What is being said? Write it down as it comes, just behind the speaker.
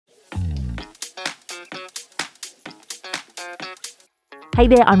Hey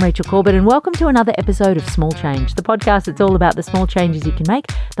there, I'm Rachel Corbett and welcome to another episode of Small Change, the podcast that's all about the small changes you can make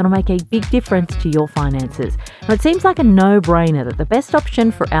that'll make a big difference to your finances. Now, it seems like a no-brainer that the best option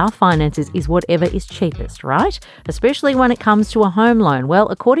for our finances is whatever is cheapest, right? Especially when it comes to a home loan. Well,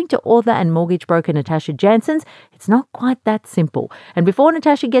 according to author and mortgage broker Natasha Janssens, it's not quite that simple. And before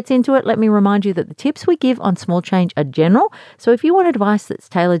Natasha gets into it, let me remind you that the tips we give on Small Change are general. So if you want advice that's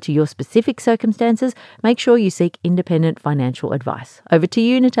tailored to your specific circumstances, make sure you seek independent financial advice. Over to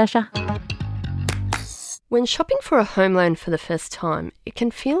you, Natasha. When shopping for a home loan for the first time, it can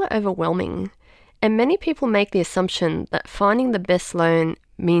feel overwhelming, and many people make the assumption that finding the best loan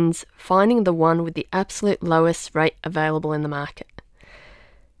means finding the one with the absolute lowest rate available in the market.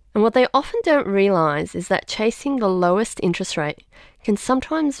 And what they often don't realise is that chasing the lowest interest rate can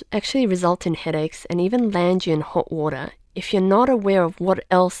sometimes actually result in headaches and even land you in hot water if you're not aware of what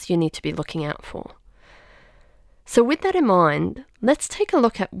else you need to be looking out for. So with that in mind, let's take a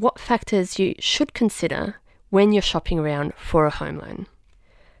look at what factors you should consider when you're shopping around for a home loan.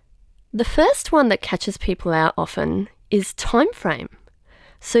 The first one that catches people out often is time frame.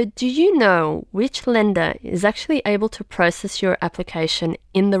 So do you know which lender is actually able to process your application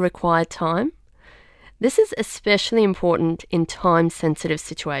in the required time? This is especially important in time-sensitive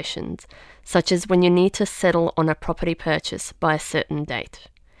situations, such as when you need to settle on a property purchase by a certain date.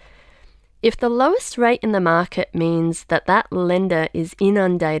 If the lowest rate in the market means that that lender is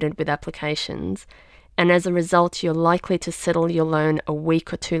inundated with applications, and as a result you're likely to settle your loan a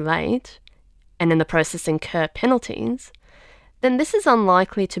week or two late, and in the process incur penalties, then this is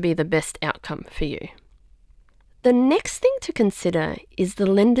unlikely to be the best outcome for you. The next thing to consider is the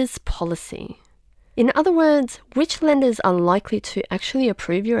lender's policy. In other words, which lenders are likely to actually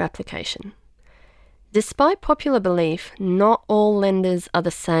approve your application. Despite popular belief, not all lenders are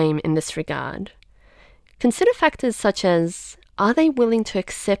the same in this regard. Consider factors such as, are they willing to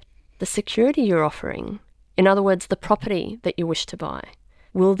accept the security you're offering? In other words, the property that you wish to buy.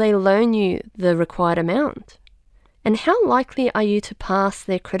 Will they loan you the required amount? And how likely are you to pass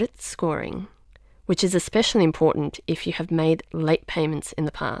their credit scoring, which is especially important if you have made late payments in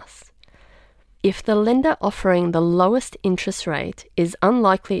the past. If the lender offering the lowest interest rate is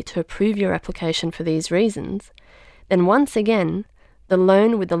unlikely to approve your application for these reasons, then once again, the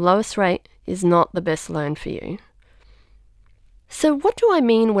loan with the lowest rate is not the best loan for you. So what do I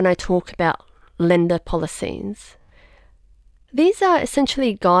mean when I talk about lender policies? These are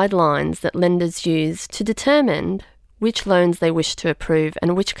essentially guidelines that lenders use to determine which loans they wish to approve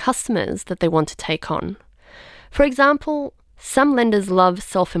and which customers that they want to take on. For example, some lenders love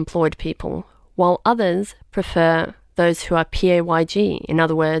self-employed people, while others prefer those who are PAYG, in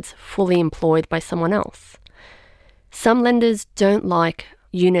other words, fully employed by someone else. Some lenders don't like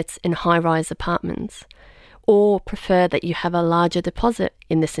units in high-rise apartments, or prefer that you have a larger deposit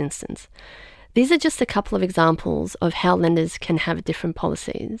in this instance. These are just a couple of examples of how lenders can have different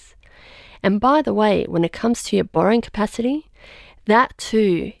policies. And by the way, when it comes to your borrowing capacity, that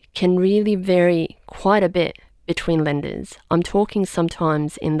too can really vary quite a bit between lenders. I'm talking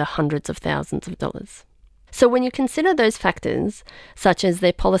sometimes in the hundreds of thousands of dollars. So when you consider those factors, such as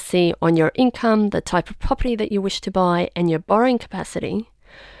their policy on your income, the type of property that you wish to buy, and your borrowing capacity,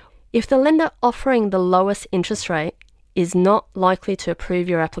 if the lender offering the lowest interest rate is not likely to approve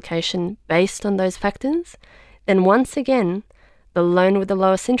your application based on those factors, then once again, the loan with the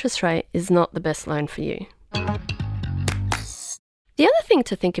lowest interest rate is not the best loan for you. The other thing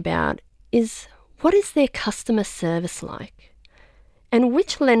to think about is, what is their customer service like? And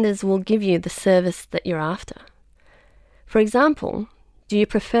which lenders will give you the service that you're after? For example, do you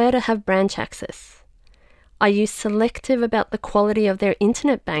prefer to have branch access? Are you selective about the quality of their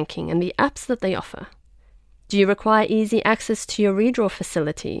internet banking and the apps that they offer? Do you require easy access to your redraw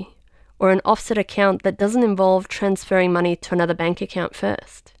facility or an offset account that doesn't involve transferring money to another bank account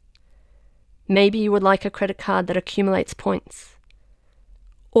first? Maybe you would like a credit card that accumulates points.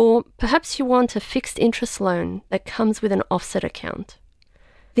 Or perhaps you want a fixed interest loan that comes with an offset account.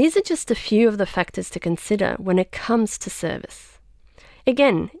 These are just a few of the factors to consider when it comes to service.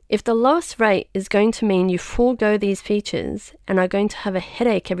 Again, if the lowest rate is going to mean you forego these features and are going to have a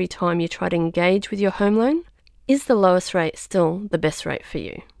headache every time you try to engage with your home loan, is the lowest rate still the best rate for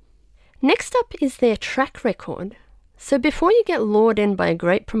you? Next up is their track record. So before you get lured in by a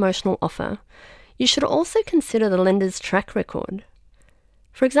great promotional offer, you should also consider the lender's track record.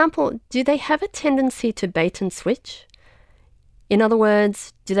 For example, do they have a tendency to bait and switch? In other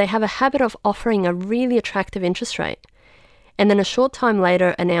words, do they have a habit of offering a really attractive interest rate and then a short time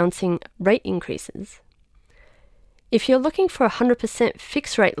later announcing rate increases? If you're looking for a 100%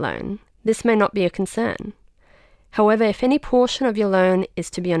 fixed rate loan, this may not be a concern. However, if any portion of your loan is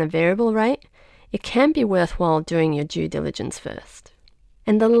to be on a variable rate, it can be worthwhile doing your due diligence first.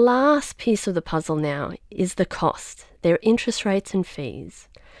 And the last piece of the puzzle now is the cost, their interest rates and fees.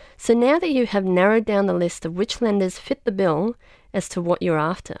 So now that you have narrowed down the list of which lenders fit the bill as to what you're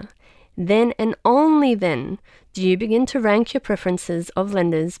after, then and only then do you begin to rank your preferences of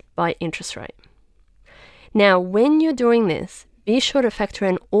lenders by interest rate. Now, when you're doing this, be sure to factor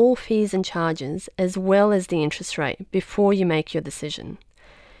in all fees and charges as well as the interest rate before you make your decision.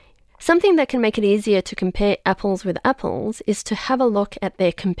 Something that can make it easier to compare apples with apples is to have a look at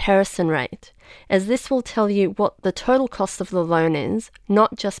their comparison rate, as this will tell you what the total cost of the loan is,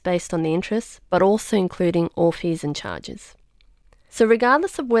 not just based on the interest, but also including all fees and charges. So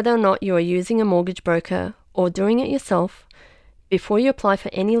regardless of whether or not you are using a mortgage broker or doing it yourself, before you apply for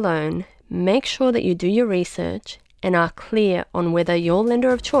any loan, make sure that you do your research and are clear on whether your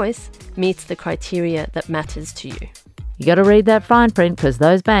lender of choice meets the criteria that matters to you. You got to read that fine print because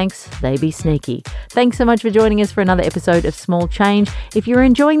those banks, they be sneaky. Thanks so much for joining us for another episode of Small Change. If you're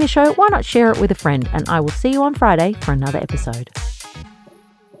enjoying the show, why not share it with a friend? And I will see you on Friday for another episode.